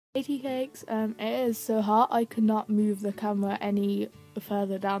Tea cakes, it is so hot I could not move the camera any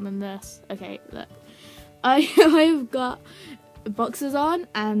further down than this. Okay, look. I've got boxers on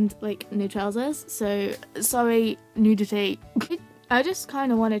and like new trousers, so sorry nudity. I just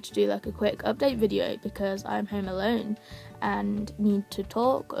kind of wanted to do like a quick update video because I'm home alone and need to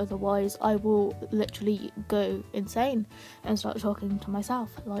talk, otherwise I will literally go insane and start talking to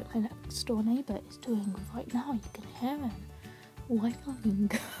myself like my next door neighbour is doing right now. You can hear him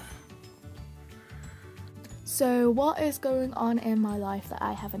whining. So what is going on in my life that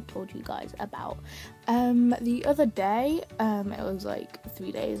I haven't told you guys about? The other day, it was like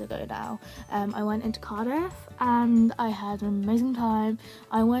 3 days ago now, I went into Cardiff and I had an amazing time.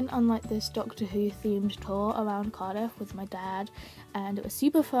 I went on like this Doctor Who themed tour around Cardiff with my dad and it was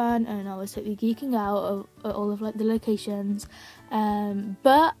super fun and I was totally geeking out at all of like the locations,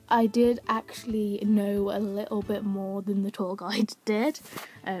 but I did actually know a little bit more than the tour guide did.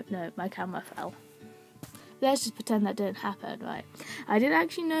 No, my camera fell. Let's just pretend that didn't happen, right? I did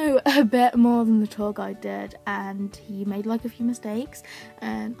actually know a bit more than the tour guide did and he made like a few mistakes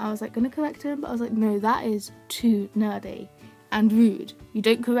and I was like gonna correct him, but I was like, no, that is too nerdy and rude. You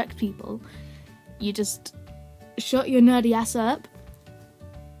don't correct people. You just shut your nerdy ass up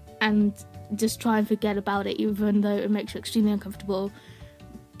and just try and forget about it, even though it makes you extremely uncomfortable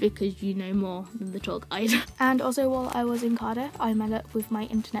because you know more than the tour guide. And also while I was in Cardiff, I met up with my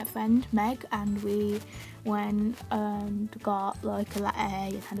internet friend Meg and we went and got like a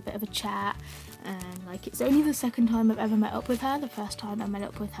latte and had a bit of a chat, and like it's only the second time I've ever met up with her. The first time I met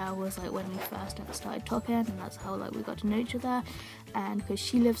up with her was like when we first ever started talking, and that's how like we got to know each other. And because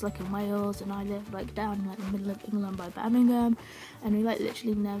she lives like in Wales and I live like down in like the middle of England by Birmingham, and we like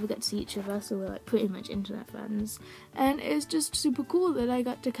literally never get to see each other, so we're like pretty much internet friends, and it's just super cool that I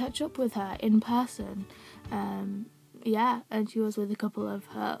got to catch up with her in person. Yeah, and she was with a couple of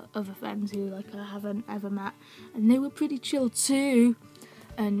her other friends who like I haven't ever met, and they were pretty chill too.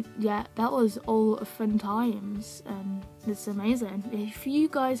 And yeah, that was all fun times and it's amazing. If you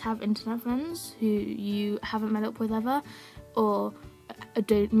guys have internet friends who you haven't met up with ever or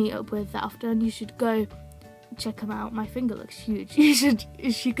don't meet up with that often, you should go check them out. My finger looks huge. You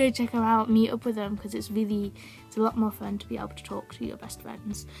should go check them out, meet up with them, because it's a lot more fun to be able to talk to your best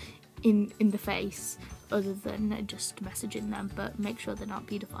friends in the face other than just messaging them, but make sure they're not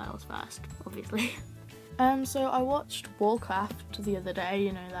pedophiles first, obviously. So I watched Warcraft the other day,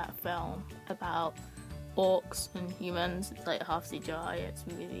 you know, that film about orcs and humans. It's like half CGI, it's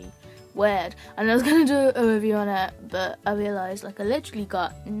really weird. And I was gonna do a review on it, but I realised like I literally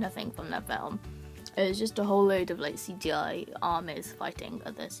got nothing from that film. It was just a whole load of like CGI armies fighting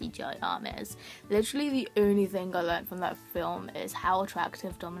other CGI armies. Literally the only thing I learned from that film is how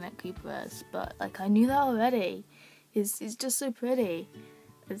attractive Dominic Cooper is, but like I knew that already. He's just so pretty.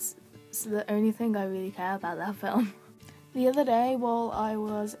 It's the only thing I really care about that film. The other day while I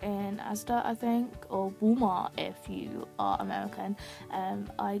was in Asda, I think, or Walmart if you are American,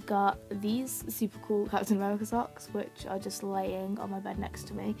 I got these super cool Captain America socks which are just laying on my bed next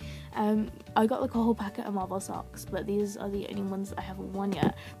to me. I got like a whole packet of Marvel socks, but these are the only ones that I haven't worn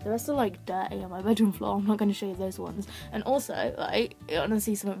yet. The rest are like dirty on my bedroom floor. I'm not going to show you those ones. And also, like, you want to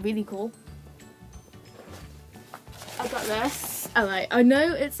see something really cool? I got this. Alright, I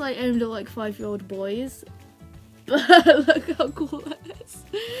know it's like aimed at like 5-year-old boys, but look how cool it is.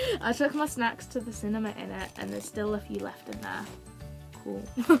 I took my snacks to the cinema in it and there's still a few left in there.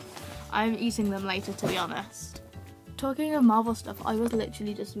 Cool. I'm eating them later, to be honest. Talking of Marvel stuff, I was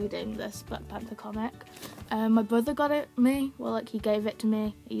literally just reading this Black Panther comic. My brother got it me, well like he gave it to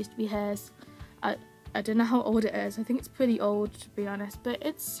me. It used to be his. I don't know how old it is. I think it's pretty old, to be honest, but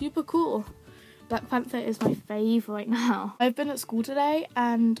it's super cool. Black Panther is my fave right now. I've been at school today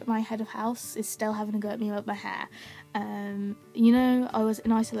and my head of house is still having a go at me about my hair. You know, I was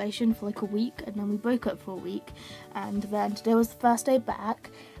in isolation for like a week and then we broke up for a week, and then today was the first day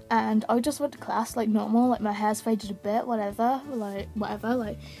back and I just went to class like normal, like my hair's faded a bit, whatever,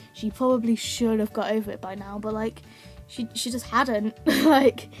 like she probably should have got over it by now, but like she just hadn't.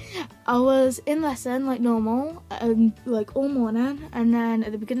 Like I was in lesson like normal like all morning, and then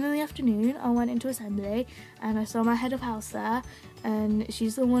at the beginning of the afternoon I went into assembly and I saw my head of house there, and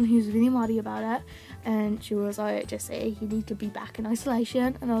she's the one who's really muddy about it, and she was like, Jessie, you need to be back in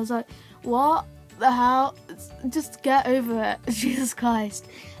isolation. And I was like, what the hell, just get over it. Jesus Christ.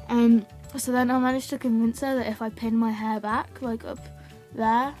 So then I managed to convince her that if I pin my hair back like up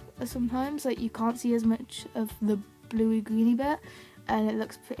there sometimes, like you can't see as much of the bluey greeny bit and it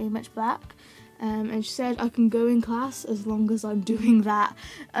looks pretty much black, and she said I can go in class as long as I'm doing that,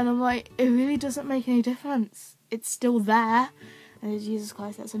 and I'm like, it really doesn't make any difference, it's still there. And it's Jesus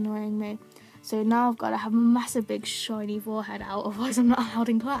Christ that's annoying me. So now I've got to have a massive big shiny forehead out, otherwise I'm not allowed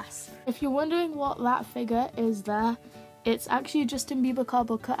in class. If you're wondering what that figure is there, it's actually a Justin Bieber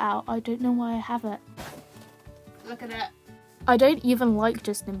cardboard cutout. I don't know why I have it. Look at it. I don't even like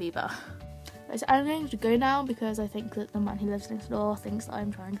Justin Bieber. So I'm going to go now because I think that the man who lives next door thinks that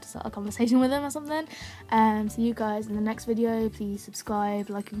I'm trying to start a conversation with him or something. See you guys in the next video. Please subscribe,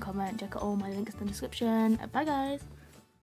 like and comment. Check out all my links in the description. Bye guys.